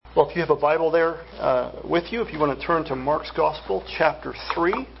Well, if you have a Bible there with you, if you want to turn to Mark's Gospel, chapter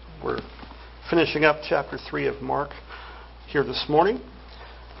 3. We're finishing up chapter 3 of Mark here this morning.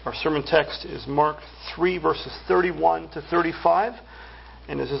 Our sermon text is Mark 3, verses 31 to 35.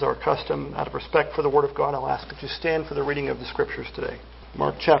 And as is our custom, out of respect for the Word of God, I'll ask that you stand for the reading of the Scriptures today.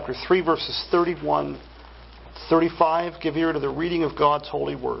 Mark chapter 3, verses 31 to 35. Give ear to the reading of God's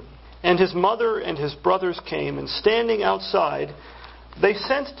holy Word. And his mother and his brothers came, and standing outside, they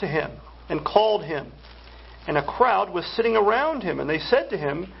sent to him and called him. And a crowd was sitting around him, and they said to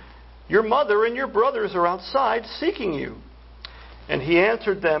him, "Your mother and your brothers are outside seeking you." And he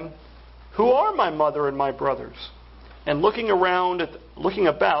answered them, "Who are my mother and my brothers?" And looking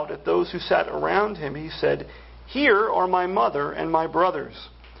about at those who sat around him, he said, "Here are my mother and my brothers.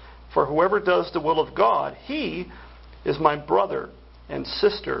 For whoever does the will of God, he is my brother and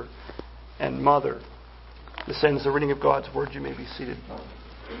sister and mother." This ends the reading of God's Word. You may be seated.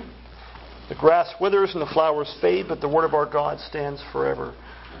 The grass withers and the flowers fade, but the Word of our God stands forever.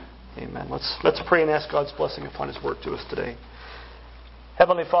 Amen. Let's pray and ask God's blessing upon His Word to us today.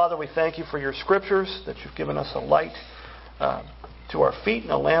 Heavenly Father, we thank you for your Scriptures, that you've given us a light to our feet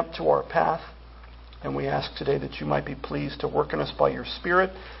and a lamp to our path. And we ask today that you might be pleased to work in us by your Spirit,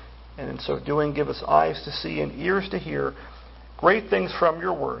 and in so doing, give us eyes to see and ears to hear great things from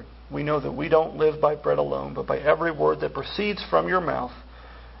your Word. We know that we don't live by bread alone, but by every word that proceeds from your mouth.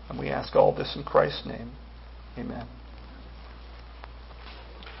 And we ask all this in Christ's name. Amen.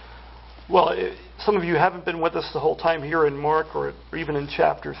 Well, some of you haven't been with us the whole time here in Mark or even in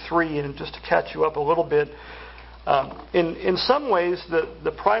chapter 3. And just to catch you up a little bit, in some ways,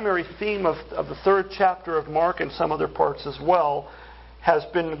 the primary theme of the third chapter of Mark and some other parts as well has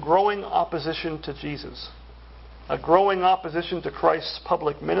been growing opposition to Jesus. A growing opposition to Christ's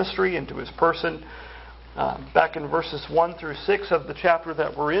public ministry and to His person. Back in verses 1 through 6 of the chapter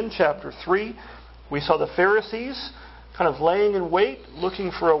that we're in, chapter 3, we saw the Pharisees kind of laying in wait,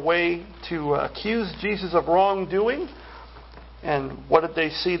 looking for a way to accuse Jesus of wrongdoing. And what did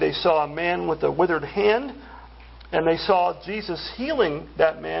they see? They saw a man with a withered hand, and they saw Jesus healing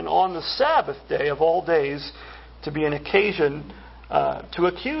that man on the Sabbath day of all days to be an occasion to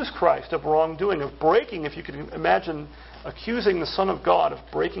accuse Christ of wrongdoing, of breaking, if you could imagine, accusing the Son of God of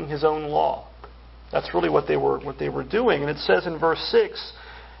breaking His own law. That's really what they were doing. And it says in verse 6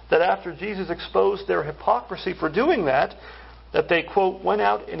 that after Jesus exposed their hypocrisy for doing that they, quote, went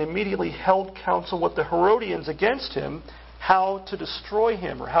out and immediately held counsel with the Herodians against him, how to destroy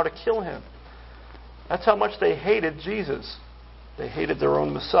him or how to kill him. That's how much they hated Jesus. They hated their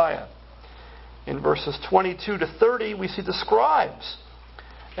own Messiah. In verses 22 to 30, we see the scribes.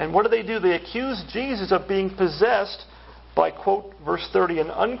 And what do? They accuse Jesus of being possessed by, quote, verse 30, an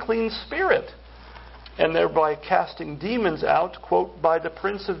unclean spirit, and thereby casting demons out, quote, by the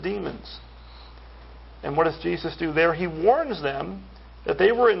prince of demons. And what does Jesus do there? He warns them that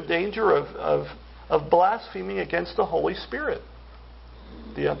they were in danger of blaspheming against the Holy Spirit,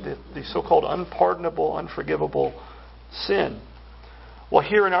 the so-called unpardonable, unforgivable sin. Well,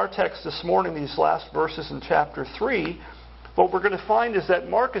 here in our text this morning, these last verses in chapter 3, what we're going to find is that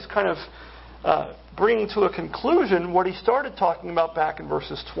Mark is kind of bringing to a conclusion what he started talking about back in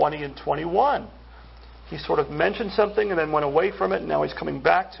verses 20 and 21. He sort of mentioned something and then went away from it, and now he's coming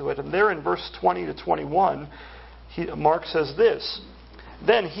back to it. And there in verse 20 to 21, Mark says this,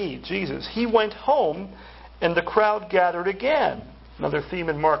 "Then he, Jesus, he went home, and the crowd gathered again." Another theme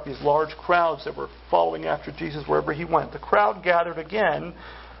in Mark, these large crowds that were following after Jesus wherever he went. The crowd gathered again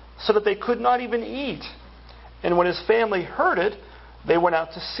so that they could not even eat. And when his family heard it, they went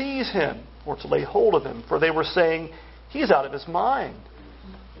out to seize him or to lay hold of him, for they were saying, "He's out of his mind."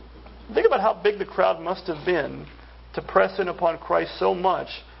 Think about how big the crowd must have been to press in upon Christ so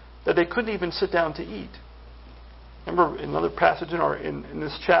much that they couldn't even sit down to eat. Remember in another passage in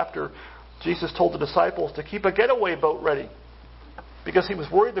this chapter, Jesus told the disciples to keep a getaway boat ready, because he was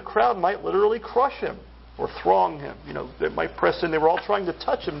worried the crowd might literally crush him or throng him. They might press in. They were all trying to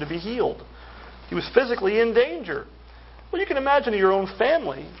touch him to be healed. He was physically in danger. Well, you can imagine your own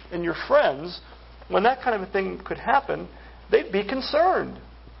family and your friends, when that kind of a thing could happen, they'd be concerned.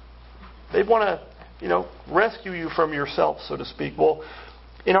 They'd want to, rescue you from yourself, so to speak. Well,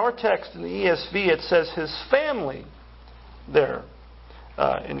 in our text, in the ESV, it says his family there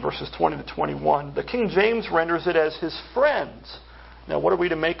in verses 20 to 21. The King James renders it as his friends. Now, what are we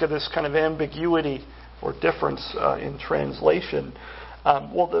to make of this kind of ambiguity or difference in translation?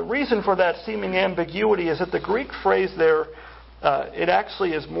 Well, the reason for that seeming ambiguity is that the Greek phrase there, it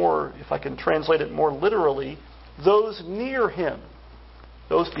actually is more, if I can translate it more literally, those near him,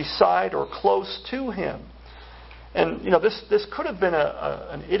 those beside or close to him. And this could have been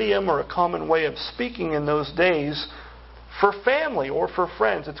an idiom or a common way of speaking in those days for family or for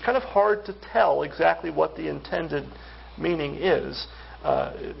friends. It's kind of hard to tell exactly what the intended meaning is.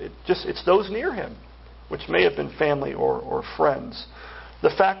 It's those near him, which may have been family or friends. The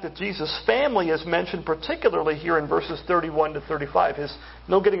fact that Jesus' family is mentioned particularly here in verses 31 to 35 is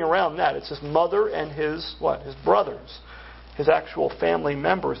no getting around that. It's his mother and his brothers, his actual family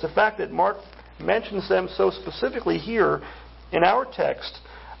members. The fact that Mark mentions them so specifically here in our text,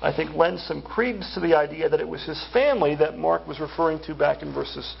 I think, lends some credence to the idea that it was his family that Mark was referring to back in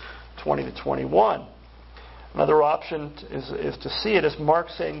verses 20 to 21. Another option is to see it as Mark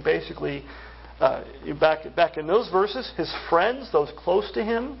saying basically, back in those verses, his friends, those close to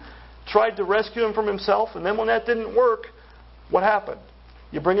him, tried to rescue him from himself, and then when that didn't work, what happened?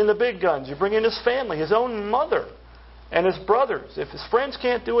 You bring in the big guns. You bring in his family, his own mother, and his brothers. If his friends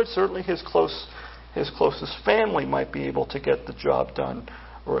can't do it, certainly his closest family might be able to get the job done,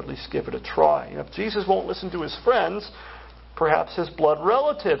 or at least give it a try. If Jesus won't listen to his friends, perhaps his blood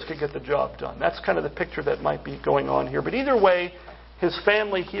relatives could get the job done. That's kind of the picture that might be going on here. But either way, his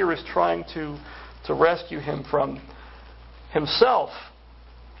family here is trying to rescue him from himself.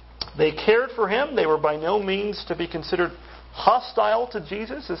 They cared for him. They were by no means to be considered hostile to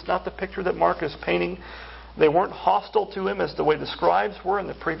Jesus. It's not the picture that Mark is painting. They weren't hostile to him as the way the scribes were in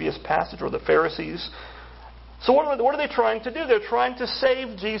the previous passage, or the Pharisees. So what are they trying to do? They're trying to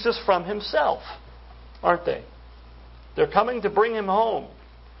save Jesus from himself, aren't they? They're coming to bring him home,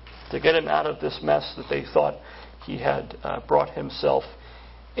 to get him out of this mess that they thought he had brought himself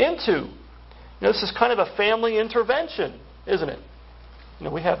into. This is kind of a family intervention, isn't it?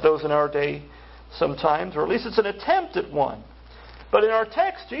 We have those in our day sometimes, or at least it's an attempt at one. But in our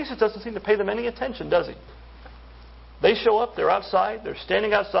text, Jesus doesn't seem to pay them any attention, does he? They show up, they're outside, they're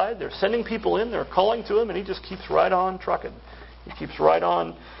standing outside, they're sending people in, they're calling to him, and he just keeps right on trucking. He keeps right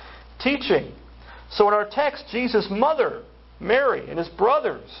on teaching. So in our text, Jesus' mother, Mary, and his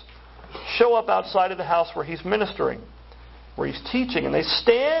brothers show up outside of the house where he's ministering, where he's teaching, and they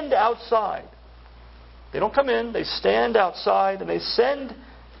stand outside. They don't come in, they stand outside, and they send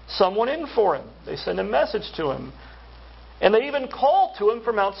someone in for him. They send a message to him. And they even call to him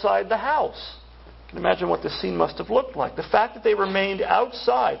from outside the house. You can imagine what this scene must have looked like. The fact that they remained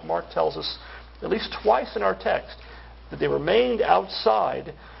outside, Mark tells us at least twice in our text, that they remained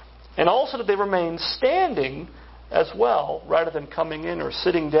outside, and also that they remained standing as well, rather than coming in or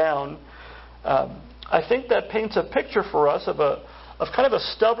sitting down. I think that paints a picture for us of kind of a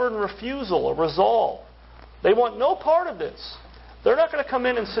stubborn refusal, a resolve. They want no part of this. They're not going to come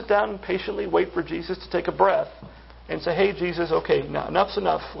in and sit down and patiently wait for Jesus to take a breath and say, hey, Jesus, okay, now enough's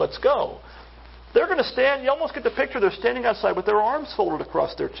enough, let's go. They're going to stand, you almost get the picture, they're standing outside with their arms folded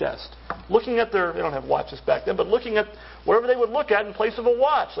across their chest, looking at they don't have watches back then, but looking at whatever they would look at in place of a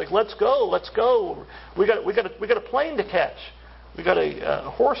watch. Like, let's go. We got a plane to catch. We got a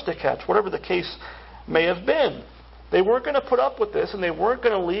horse to catch, whatever the case may have been. They weren't going to put up with this, and they weren't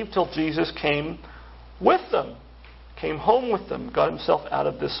going to leave till Jesus came with them, came home with them, got himself out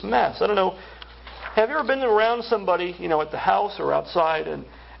of this mess. I don't know, have you ever been around somebody, at the house or outside, and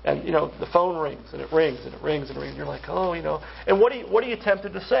the phone rings, and it rings, and it rings, and it rings, and you're like, and what are you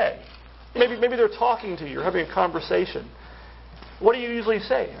tempted to say? Maybe they're talking to you, you're having a conversation. What do you usually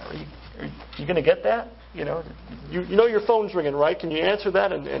say? Are you going to get that? You know your phone's ringing, right? Can you answer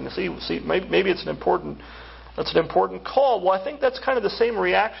that and see maybe it's an important call. Well, I think that's kind of the same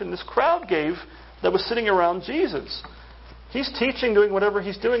reaction this crowd gave that was sitting around Jesus. He's teaching, doing whatever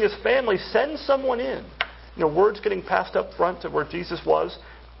he's doing. His family sends someone in. Words getting passed up front to where Jesus was.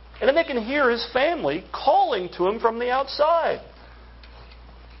 And then they can hear his family calling to him from the outside.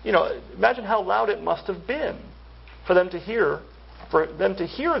 Imagine how loud it must have been for them to hear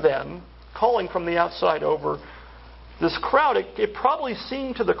them calling from the outside over this crowd. It probably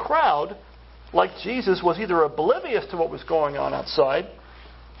seemed to the crowd like Jesus was either oblivious to what was going on outside,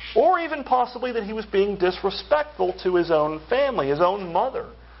 or even possibly that he was being disrespectful to his own family, his own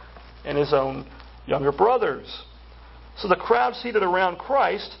mother, and his own younger brothers. So the crowd seated around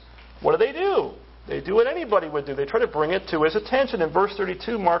Christ, what do? They do what anybody would do. They try to bring it to his attention. In verse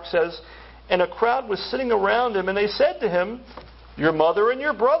 32, Mark says, and a crowd was sitting around him, and they said to him, your mother and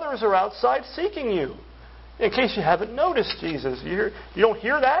your brothers are outside seeking you. In case you haven't noticed, Jesus, you don't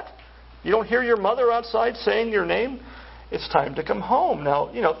hear that? You don't hear your mother outside saying your name? It's time to come home. Now,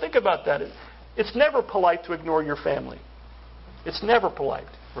 think about that. It's never polite to ignore your family. It's never polite,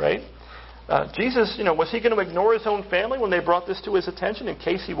 right? Jesus, was he going to ignore his own family when they brought this to his attention in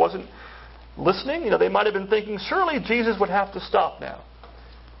case he wasn't listening? They might have been thinking, surely Jesus would have to stop now.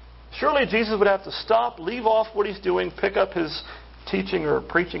 Surely Jesus would have to stop, leave off what he's doing, pick up his teaching or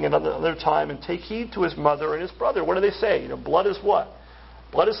preaching another time, and take heed to his mother and his brother. What do they say? Blood is what?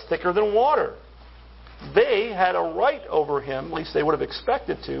 Blood is thicker than water. They had a right over him, at least they would have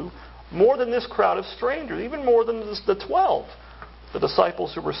expected to, more than this crowd of strangers, even more than the 12, the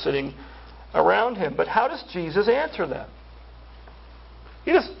disciples who were sitting around him. But how does Jesus answer them?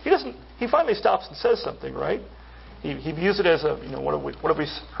 He finally stops and says something, right? He views it as what have we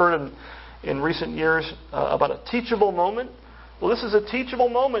heard in recent years about a teachable moment? Well, this is a teachable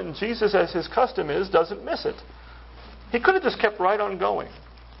moment, and Jesus, as his custom is, doesn't miss it. He could have just kept right on going,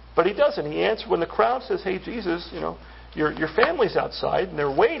 but he doesn't. He answers when the crowd says, "Hey, Jesus, your family's outside and they're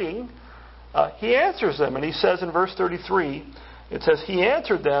waiting." He answers them, and he says in verse 33, it says, "He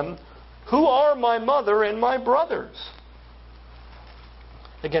answered them, 'Who are my mother and my brothers?'"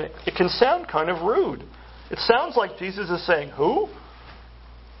 Again, it can sound kind of rude. It sounds like Jesus is saying, "Who?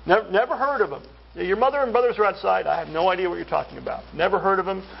 Never heard of them. Your mother and brothers are outside. I have no idea what you're talking about. Never heard of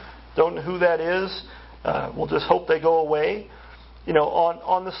them. Don't know who that is. We'll just hope they go away."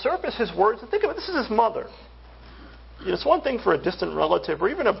 On the surface, his words, think of it, this is his mother. It's one thing for a distant relative or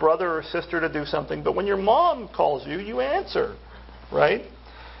even a brother or sister to do something, but when your mom calls you, you answer, right?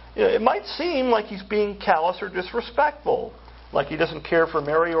 It might seem like he's being callous or disrespectful, like he doesn't care for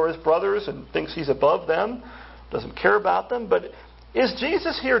Mary or his brothers and thinks he's above them, doesn't care about them. But is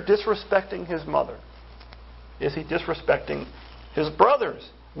Jesus here disrespecting his mother? Is he disrespecting his brothers?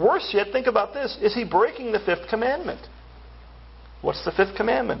 Worse yet, think about this. Is he breaking the fifth commandment? What's the fifth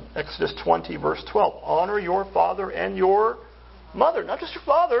commandment? Exodus 20, verse 12. Honor your father and your mother. Not just your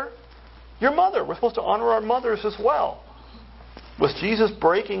father, your mother. We're supposed to honor our mothers as well. Was Jesus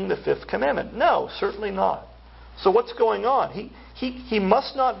breaking the fifth commandment? No, certainly not. So what's going on? He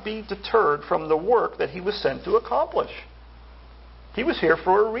must not be deterred from the work that he was sent to accomplish. He was here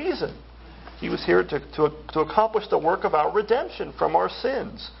for a reason. He was here to accomplish the work of our redemption from our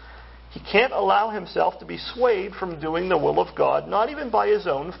sins. He can't allow himself to be swayed from doing the will of God, not even by his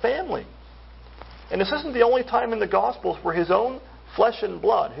own family. And this isn't the only time in the Gospels where his own flesh and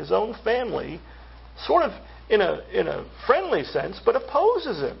blood, his own family, sort of in a friendly sense, but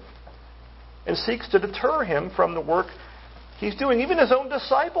opposes him and seeks to deter him from the work he's doing. Even his own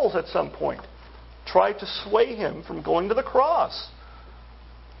disciples at some point tried to sway him from going to the cross.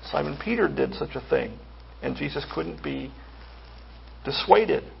 Simon Peter did such a thing, and Jesus couldn't be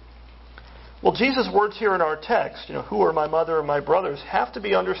dissuaded. Well, Jesus' words here in our text, who are my mother and my brothers, have to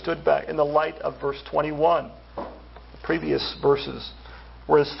be understood back in the light of verse 21, the previous verses,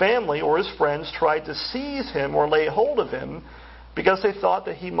 where his family or his friends tried to seize him or lay hold of him because they thought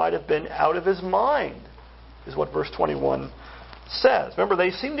that he might have been out of his mind, is what verse 21 says. Remember,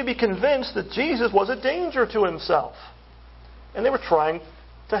 they seemed to be convinced that Jesus was a danger to himself, and they were trying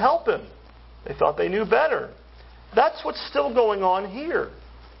to help him. They thought they knew better. That's what's still going on here.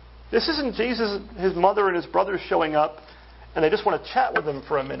 This isn't Jesus, his mother, and his brothers showing up, and they just want to chat with him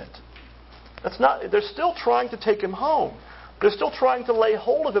for a minute. That's not. They're still trying to take him home. They're still trying to lay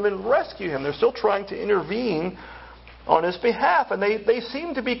hold of him and rescue him. They're still trying to intervene on his behalf, and they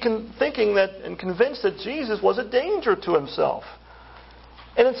seem to be thinking that and convinced that Jesus was a danger to himself.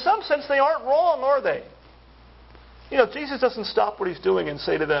 And in some sense, they aren't wrong, are they? Jesus doesn't stop what he's doing and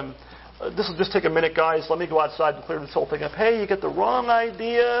say to them, "This will just take a minute, guys. Let me go outside and clear this whole thing up. Hey, you get the wrong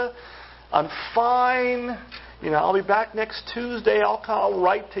idea. I'm fine. I'll be back next Tuesday. I'll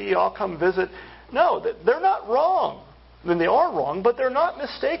write to you. I'll come visit." No, they're not wrong. I mean, they are wrong, but they're not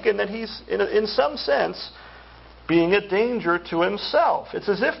mistaken that he's, in some sense, being a danger to himself. It's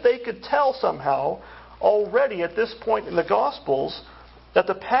as if they could tell somehow already at this point in the Gospels that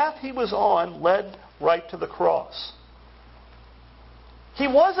the path he was on led right to the cross. He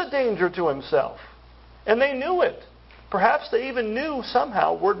was a danger to himself, and they knew it. Perhaps they even knew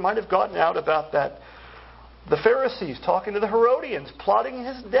somehow word might have gotten out about that. The Pharisees talking to the Herodians, plotting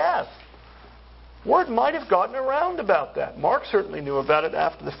his death. Word might have gotten around about that. Mark certainly knew about it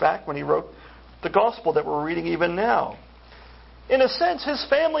after the fact when he wrote the Gospel that we're reading even now. In a sense, his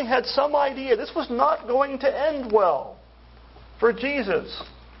family had some idea this was not going to end well for Jesus,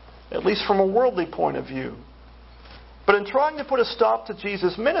 at least from a worldly point of view. But in trying to put a stop to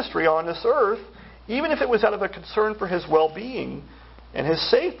Jesus' ministry on this earth, even if it was out of a concern for his well-being and his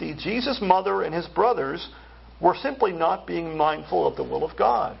safety, Jesus' mother and his brothers were simply not being mindful of the will of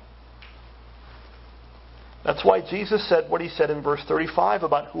God. That's why Jesus said what he said in verse 35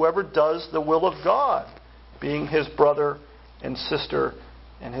 about whoever does the will of God, being his brother and sister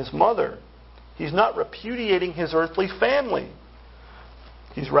and his mother. He's not repudiating his earthly family.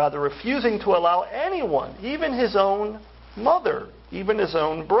 He's rather refusing to allow anyone, even his own mother, even his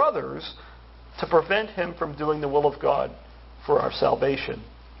own brothers, to prevent him from doing the will of God for our salvation.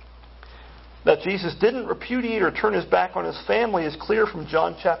 That Jesus didn't repudiate or turn his back on his family is clear from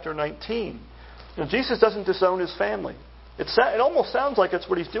John chapter 19. Jesus doesn't disown his family. It almost sounds like it's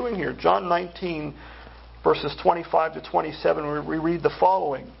what he's doing here. John 19, verses 25 to 27, we read the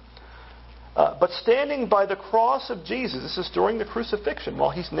following. But standing by the cross of Jesus, this is during the crucifixion,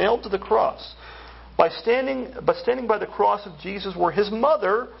 while he's nailed to the cross, standing by the cross of Jesus were his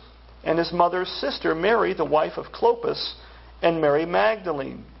mother and his mother's sister, Mary, the wife of Clopas, and Mary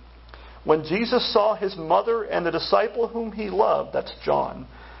Magdalene. When Jesus saw his mother and the disciple whom he loved, that's John,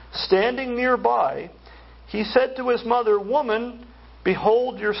 standing nearby, he said to his mother, "Woman,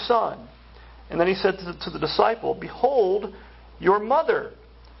 behold your son." And then he said to the disciple, "Behold your mother."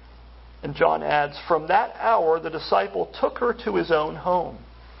 And John adds, "From that hour the disciple took her to his own home."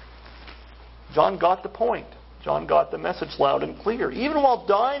 John got the point. John got the message loud and clear. Even while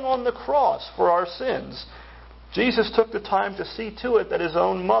dying on the cross for our sins, Jesus took the time to see to it that his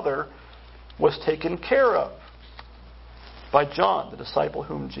own mother was taken care of by John, the disciple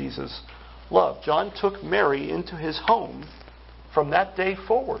whom Jesus loved. John took Mary into his home from that day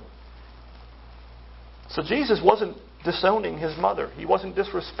forward. So Jesus wasn't disowning his mother. He wasn't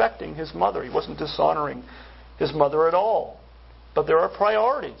disrespecting his mother. He wasn't dishonoring his mother at all. But there are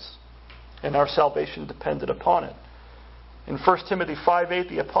priorities, and our salvation depended upon it. In 1 Timothy 5:8,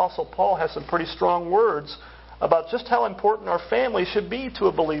 the Apostle Paul has some pretty strong words about just how important our family should be to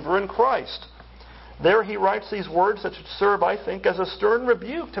a believer in Christ. There he writes these words that should serve, I think, as a stern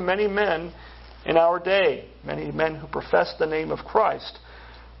rebuke to many men in our day, many men who profess the name of Christ.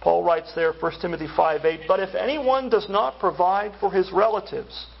 Paul writes there, 1 Timothy 5:8, "But if anyone does not provide for his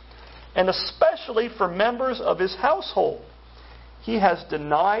relatives, and especially for members of his household, he has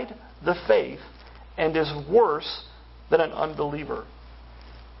denied the faith and is worse than an unbeliever."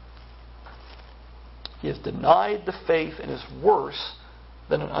 He has denied the faith and is worse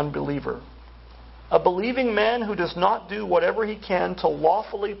than an unbeliever. A believing man who does not do whatever he can to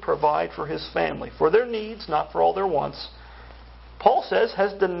lawfully provide for his family, for their needs, not for all their wants, Paul says,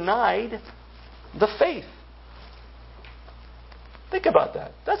 has denied the faith. Think about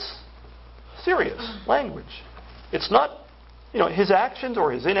that. That's serious language. It's not, his actions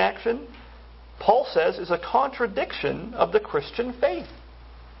or his inaction, Paul says, is a contradiction of the Christian faith.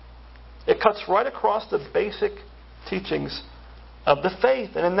 It cuts right across the basic teachings of the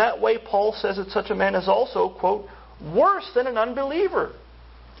faith. And in that way, Paul says that such a man is also, quote, worse than an unbeliever.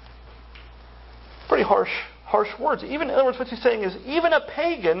 Pretty harsh words. In other words, what he's saying is, even a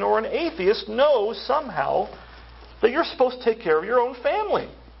pagan or an atheist knows somehow that you're supposed to take care of your own family.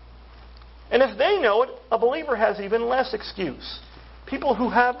 And if they know it, a believer has even less excuse. People who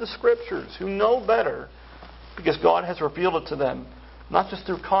have the Scriptures, who know better, because God has revealed it to them, not just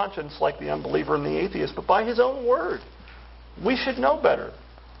through conscience like the unbeliever and the atheist, but by His own Word. We should know better,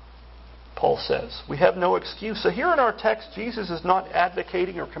 Paul says. We have no excuse. So here in our text, Jesus is not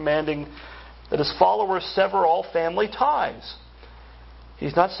advocating or commanding that His followers sever all family ties.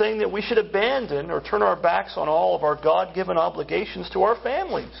 He's not saying that we should abandon or turn our backs on all of our God-given obligations to our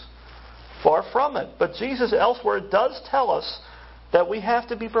families. Far from it. But Jesus elsewhere does tell us that we have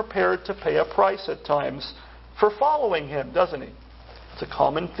to be prepared to pay a price at times for following Him, doesn't He? It's a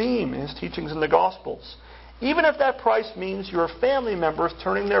common theme in His teachings in the Gospels. Even if that price means your family members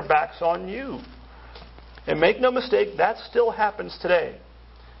turning their backs on you. And make no mistake, that still happens today.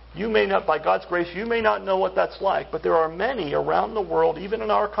 You may not, by God's grace, you may not know what that's like, but there are many around the world, even in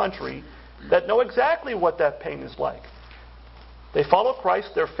our country, that know exactly what that pain is like. They follow Christ,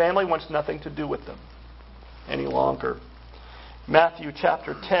 their family wants nothing to do with them any longer. Matthew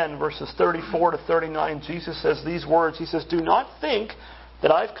chapter 10, verses 34 to 39, Jesus says these words. He says, "Do not think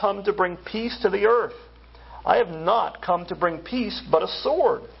that I've come to bring peace to the earth. I have not come to bring peace, but a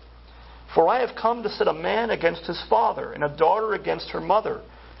sword. For I have come to set a man against his father, and a daughter against her mother,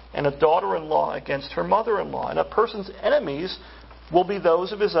 and a daughter-in-law against her mother-in-law. And a person's enemies will be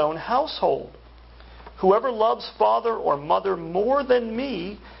those of his own household. Whoever loves father or mother more than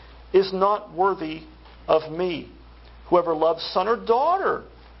me is not worthy of me. Whoever loves son or daughter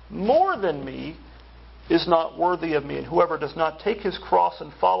more than me is not worthy of me. And whoever does not take his cross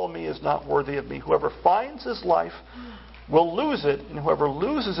and follow me is not worthy of me. Whoever finds his life will lose it, and whoever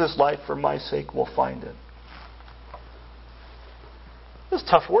loses his life for my sake will find it." Those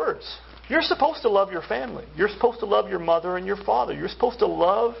are tough words. You're supposed to love your family. You're supposed to love your mother and your father. You're supposed to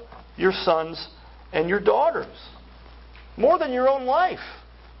love your sons and your daughters more than your own life,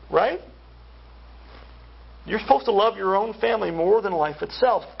 right? You're supposed to love your own family more than life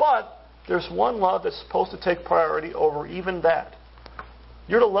itself. But there's one love that's supposed to take priority over even that.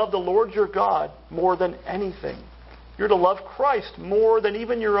 You're to love the Lord your God more than anything. You're to love Christ more than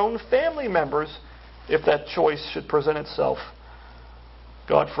even your own family members if that choice should present itself,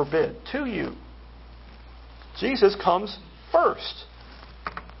 God forbid, to you. Jesus comes first.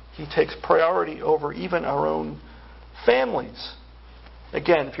 He takes priority over even our own families.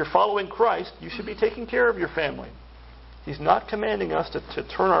 Again, if you're following Christ, you should be taking care of your family. He's not commanding us to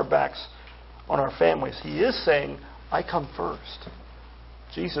turn our backs on our families. He is saying, I come first.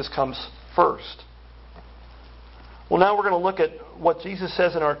 Jesus comes first. Well, now we're going to look at what Jesus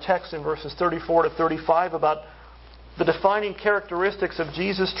says in our text in verses 34 to 35 about the defining characteristics of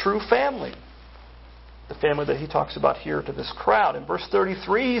Jesus' true family. The family that he talks about here to this crowd. In verse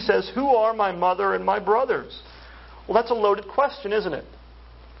 33, he says, who are my mother and my brothers? Well, that's a loaded question, isn't it?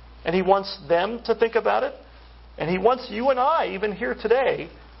 And he wants them to think about it. And he wants you and I, even here today,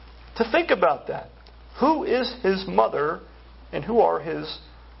 to think about that. Who is his mother and who are his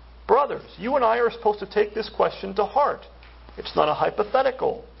brothers? You and I are supposed to take this question to heart. It's not a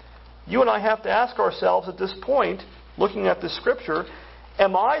hypothetical. You and I have to ask ourselves at this point, looking at this scripture,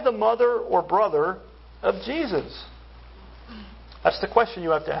 am I the mother or brother of Jesus? That's the question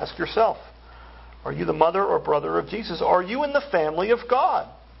you have to ask yourself. Are you the mother or brother of Jesus? Are you in the family of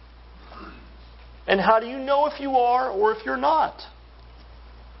God? And how do you know if you are or if you're not?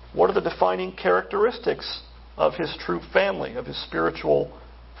 What are the defining characteristics of his true family, of his spiritual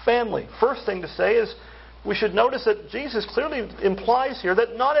family? First thing to say is we should notice that Jesus clearly implies here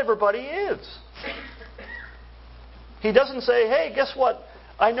that not everybody is. He doesn't say, hey, guess what?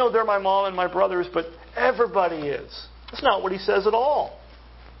 I know they're my mom and my brothers, but everybody is. That's not what he says at all.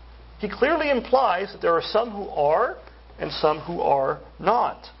 He clearly implies that there are some who are and some who are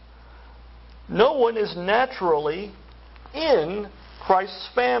not. No one is naturally in Christ's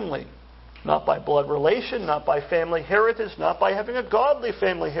family. Not by blood relation, not by family heritage, not by having a godly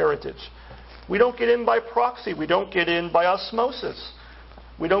family heritage. We don't get in by proxy. We don't get in by osmosis.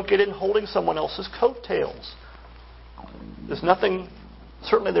 We don't get in holding someone else's coattails. There's nothing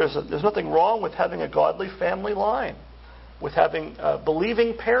wrong with having a godly family line, with having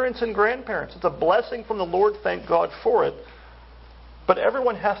believing parents and grandparents. It's a blessing from the Lord, thank God for it. But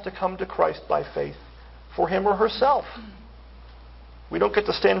everyone has to come to Christ by faith for him or herself. We don't get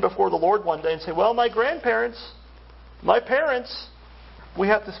to stand before the Lord one day and say, well, my grandparents, my parents, we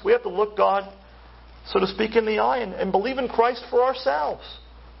have to look God, so to speak, in the eye and believe in Christ for ourselves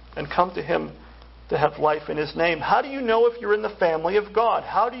and come to him to have life in his name. How do you know if you're in the family of God?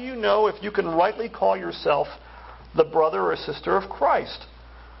 How do you know if you can rightly call yourself the brother or sister of Christ?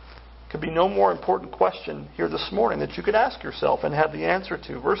 Could be no more important question here this morning that you could ask yourself and have the answer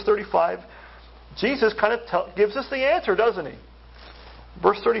to. Verse 35, Jesus kind of gives us the answer, doesn't he?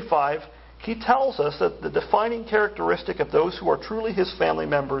 Verse 35, he tells us that the defining characteristic of those who are truly his family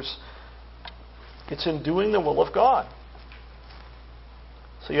members, it's in doing the will of God.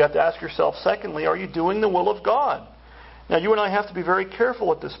 So you have to ask yourself, secondly, are you doing the will of God? Now, you and I have to be very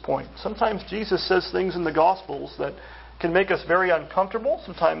careful at this point. Sometimes Jesus says things in the Gospels that can make us very uncomfortable.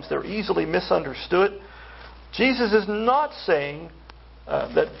 Sometimes they're easily misunderstood. Jesus is not saying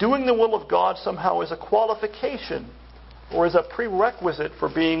that doing the will of God somehow is a qualification or is a prerequisite for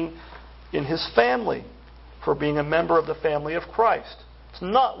being in his family, for being a member of the family of Christ. It's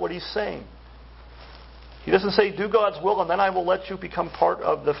not what he's saying. He doesn't say, do God's will and then I will let you become part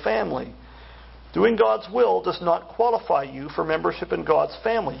of the family. Doing God's will does not qualify you for membership in God's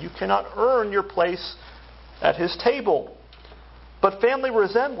family. You cannot earn your place at his table. But family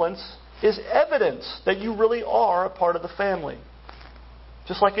resemblance is evidence that you really are a part of the family.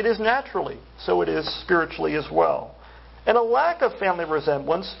 Just like it is naturally, so it is spiritually as well. And a lack of family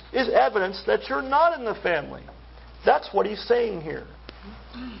resemblance is evidence that you're not in the family. That's what he's saying here.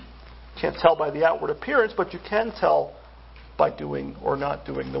 Can't tell by the outward appearance, but you can tell by doing or not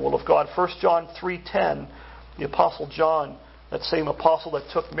doing the will of God. 1 John 3:10, the Apostle John, that same apostle that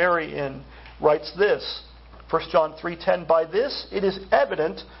took Mary in, writes this. 1 John 3:10, by this it is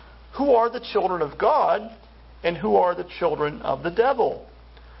evident who are the children of God and who are the children of the devil.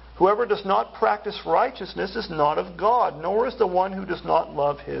 Whoever does not practice righteousness is not of God, nor is the one who does not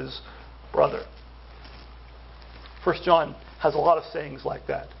love his brother. 1 John has a lot of sayings like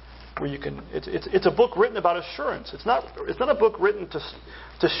that, where you can. It's a book written about assurance. It's not a book written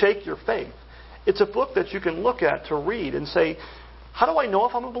to shake your faith. It's a book that you can look at, to read, and say, how do I know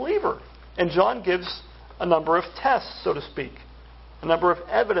if I'm a believer? And John gives a number of tests, so to speak, a number of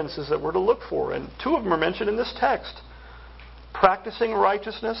evidences that we're to look for, and two of them are mentioned in this text. Practicing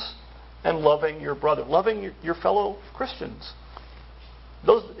righteousness and loving your brother, loving your fellow Christians.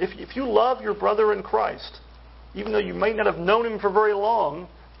 If you love your brother in Christ, even though you may not have known him for very long,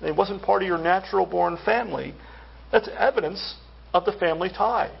 and he wasn't part of your natural-born family, that's evidence of the family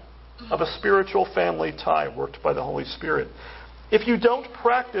tie, of a spiritual family tie worked by the Holy Spirit. If you don't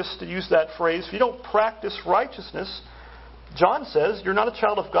practice, to use that phrase, if you don't practice righteousness, John says you're not a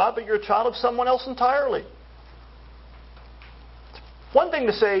child of God, but you're a child of someone else entirely. One thing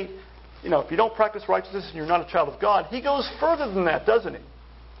to say, if you don't practice righteousness and you're not a child of God, he goes further than that, doesn't he?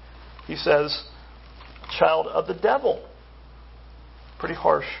 He says, child of the devil. Pretty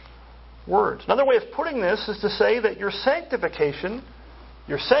harsh words. Another way of putting this is to say that your sanctification,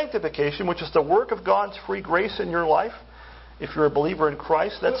 which is the work of God's free grace in your life, if you're a believer in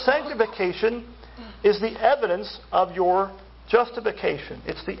Christ, that sanctification is the evidence of your justification.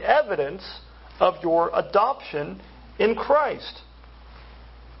 It's the evidence of your adoption in Christ.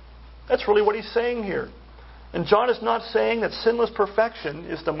 That's really what he's saying here. And John is not saying that sinless perfection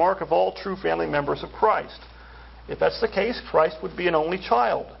is the mark of all true family members of Christ. If that's the case, Christ would be an only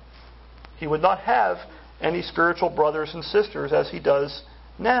child. He would not have any spiritual brothers and sisters as he does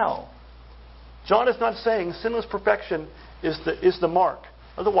now. John is not saying sinless perfection is the mark.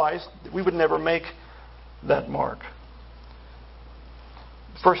 Otherwise, we would never make that mark.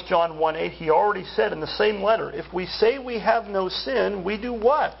 1 John 1:8, he already said in the same letter, if we say we have no sin, we do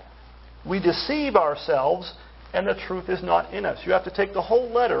what? We deceive ourselves, and the truth is not in us. You have to take the whole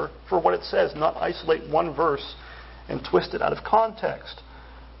letter for what it says, not isolate one verse and twist it out of context.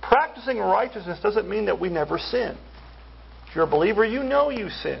 Practicing righteousness doesn't mean that we never sin. If you're a believer, you know you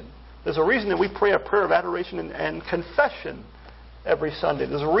sin. There's a reason that we pray a prayer of adoration and confession every Sunday.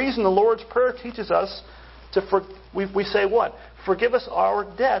 There's a reason the Lord's Prayer teaches us we say what? Forgive us our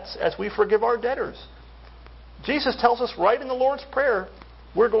debts as we forgive our debtors. Jesus tells us right in the Lord's Prayer,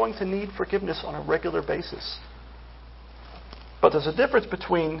 we're going to need forgiveness on a regular basis. But there's a difference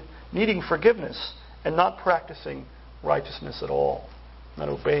between needing forgiveness and not practicing righteousness at all, not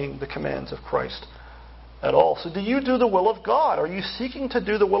obeying the commands of Christ at all. So do you do the will of God? Are you seeking to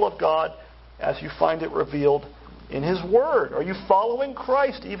do the will of God as you find it revealed in His Word? Are you following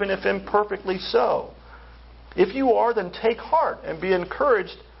Christ, even if imperfectly so? If you are, then take heart and be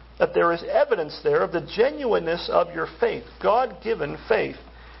encouraged that there is evidence there of the genuineness of your faith, God-given faith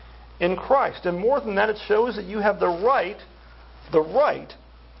in Christ. And more than that, it shows that you have the right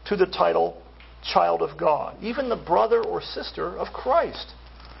to the title child of God, even the brother or sister of Christ.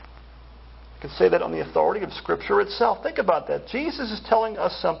 You can say that on the authority of Scripture itself. Think about that. Jesus is telling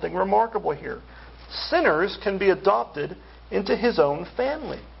us something remarkable here. Sinners can be adopted into His own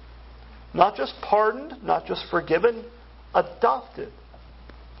family. Not just pardoned, not just forgiven, adopted.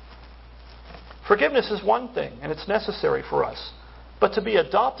 Forgiveness is one thing, and it's necessary for us. But to be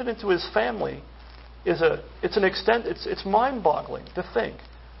adopted into His family it's mind-boggling to think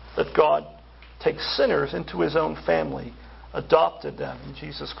that God takes sinners into His own family, adopted them in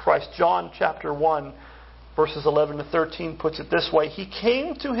Jesus Christ. John chapter 1, verses 11 to 13 puts it this way. He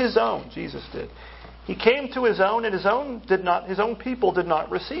came to His own, Jesus did. He came to His own, and His own people did not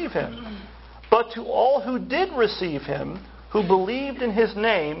receive Him. But to all who did receive Him, who believed in His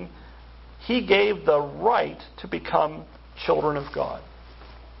name, He gave the right to become children of God.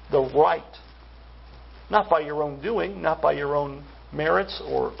 The right. Not by your own doing, not by your own merits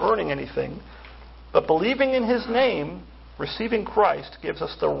or earning anything, but believing in His name, receiving Christ, gives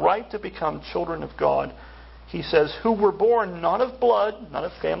us the right to become children of God. He says, who were born not of blood, not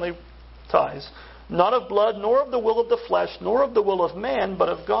of family ties, not of blood, nor of the will of the flesh, nor of the will of man, but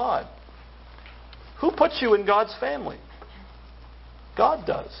of God. Who puts you in God's family? God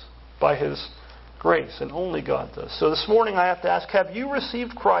does, by His grace, and only God does. So this morning I have to ask, have you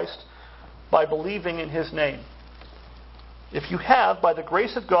received Christ by believing in His name? If you have, by the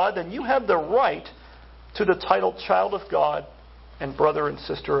grace of God, then you have the right to the title child of God and brother and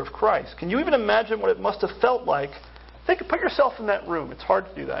sister of Christ. Can you even imagine what it must have felt like? Put yourself in that room. It's hard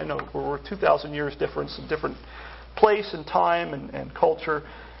to do that. I know we're 2,000 years difference, in different place and time and culture.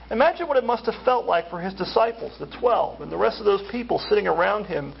 Imagine what it must have felt like for His disciples, the 12, and the rest of those people sitting around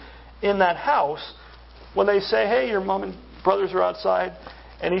Him in that house when they say, hey, your mom and brothers are outside.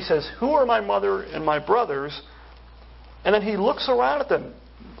 And He says, who are my mother and my brothers? And then He looks around at them,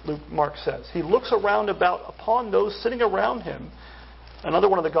 Mark says. He looks around upon those sitting around Him. Another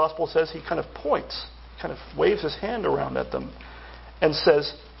one of the Gospels says He kind of points, kind of waves His hand around at them and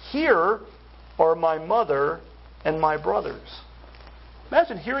says, here are my mother and my brothers.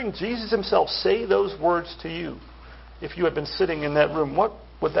 Imagine hearing Jesus Himself say those words to you if you had been sitting in that room. What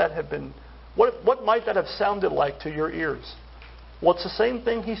would that have been? What might that have sounded like to your ears? Well, it's the same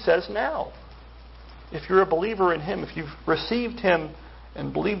thing He says now. If you're a believer in Him, if you've received Him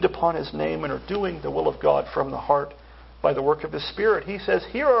and believed upon his name and are doing the will of God from the heart by the work of his Spirit. He says,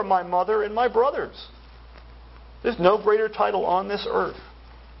 here are my mother and my brothers. There's no greater title on this earth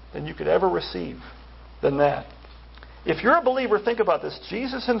than you could ever receive than that. If you're a believer, think about this.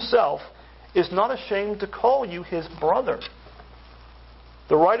 Jesus himself is not ashamed to call you his brother.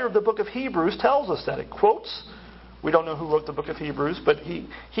 The writer of the book of Hebrews tells us that. It quotes, we don't know who wrote the book of Hebrews, but he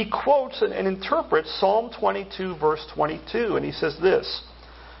quotes and interprets Psalm 22, verse 22, and he says this,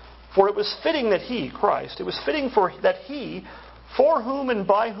 for it was fitting that he, Christ, it was fitting that he, for whom and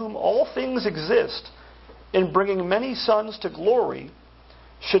by whom all things exist, in bringing many sons to glory,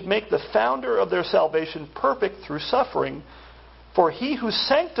 should make the founder of their salvation perfect through suffering. For he who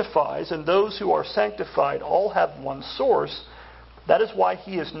sanctifies and those who are sanctified all have one source. That is why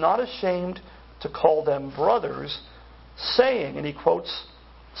he is not ashamed to call them brothers, saying, and he quotes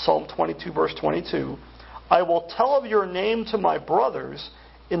Psalm 22, verse 22, I will tell of your name to my brothers.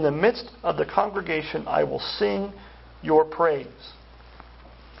 In the midst of the congregation I will sing your praise.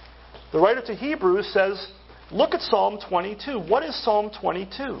 The writer to Hebrews says, look at Psalm 22. What is Psalm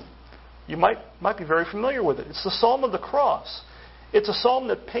 22? You might be very familiar with it. It's the Psalm of the Cross. It's a psalm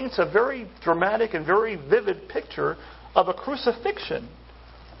that paints a very dramatic and very vivid picture of a crucifixion.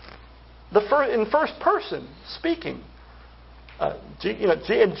 In first person, speaking.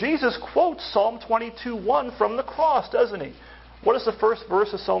 And Jesus quotes Psalm 22:1 from the cross, doesn't he? What does the first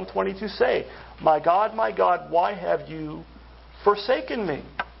verse of Psalm 22 say? My God, why have you forsaken me?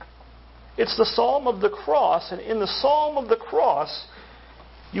 It's the Psalm of the cross, and in the Psalm of the cross,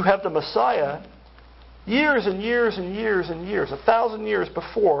 you have the Messiah years and years and years and years, 1,000 years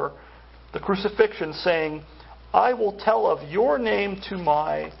before the crucifixion, saying, I will tell of your name to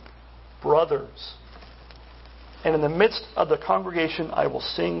my brothers. And in the midst of the congregation, I will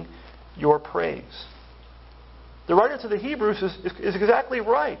sing your praise. The writer to the Hebrews is exactly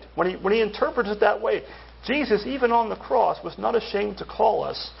right when he interprets it that way. Jesus, even on the cross, was not ashamed to call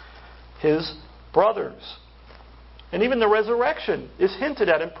us his brothers. And even the resurrection is hinted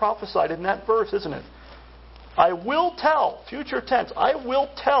at and prophesied in that verse, isn't it? I will tell, future tense, I will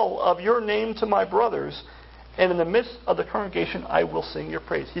tell of your name to my brothers, and in the midst of the congregation I will sing your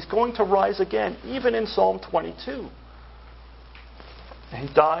praise. He's going to rise again, even in Psalm 22. And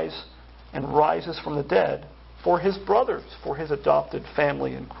he dies and rises from the dead for his brothers, for his adopted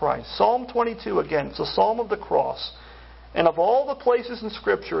family in Christ. Psalm 22, again, it's a psalm of the cross. And of all the places in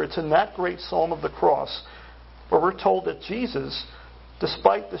Scripture, it's in that great psalm of the cross where we're told that Jesus,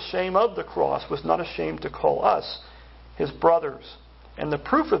 despite the shame of the cross, was not ashamed to call us his brothers. And the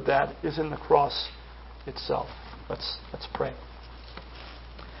proof of that is in the cross itself. Let's pray.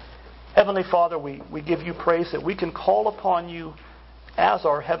 Heavenly Father, we give you praise that we can call upon you as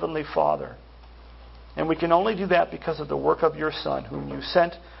our Heavenly Father. And we can only do that because of the work of your Son, whom you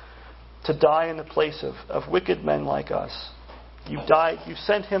sent to die in the place of wicked men like us. You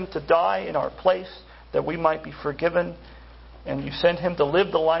sent him to die in our place that we might be forgiven. And you sent him to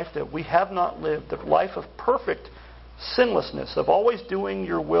live the life that we have not lived, the life of perfect sinlessness, of always doing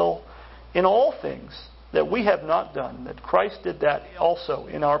your will in all things that we have not done. That Christ did that also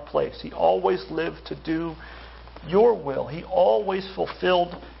in our place. He always lived to do your will. He always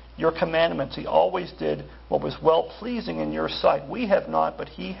fulfilled your commandments. He always did what was well-pleasing in your sight. We have not, but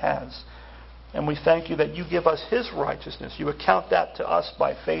he has. And we thank you that you give us his righteousness. You account that to us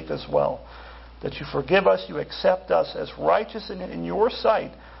by faith as well. That you forgive us, you accept us as righteous in your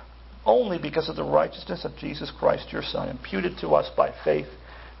sight only because of the righteousness of Jesus Christ, your Son, imputed to us by faith.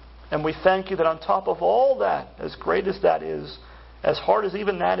 And we thank you that on top of all that, as great as that is, as hard as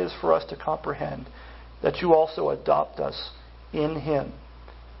even that is for us to comprehend, that you also adopt us in him.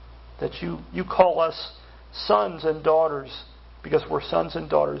 That you call us sons and daughters because we're sons and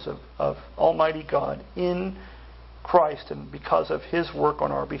daughters of Almighty God in Christ and because of his work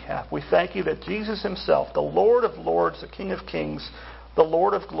on our behalf. We thank you that Jesus himself, the Lord of lords, the King of kings, the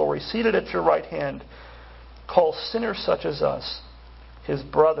Lord of glory, seated at your right hand, calls sinners such as us his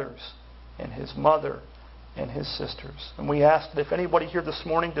brothers and his mother and his sisters. And we ask that if anybody here this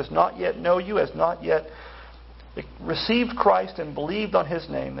morning does not yet know you, has not yet received Christ and believed on his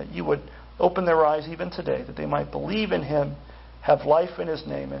name, that you would open their eyes even today, that they might believe in him, have life in his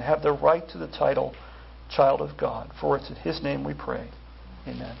name, and have the right to the title Child of God. For it's in his name we pray.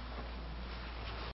 Amen.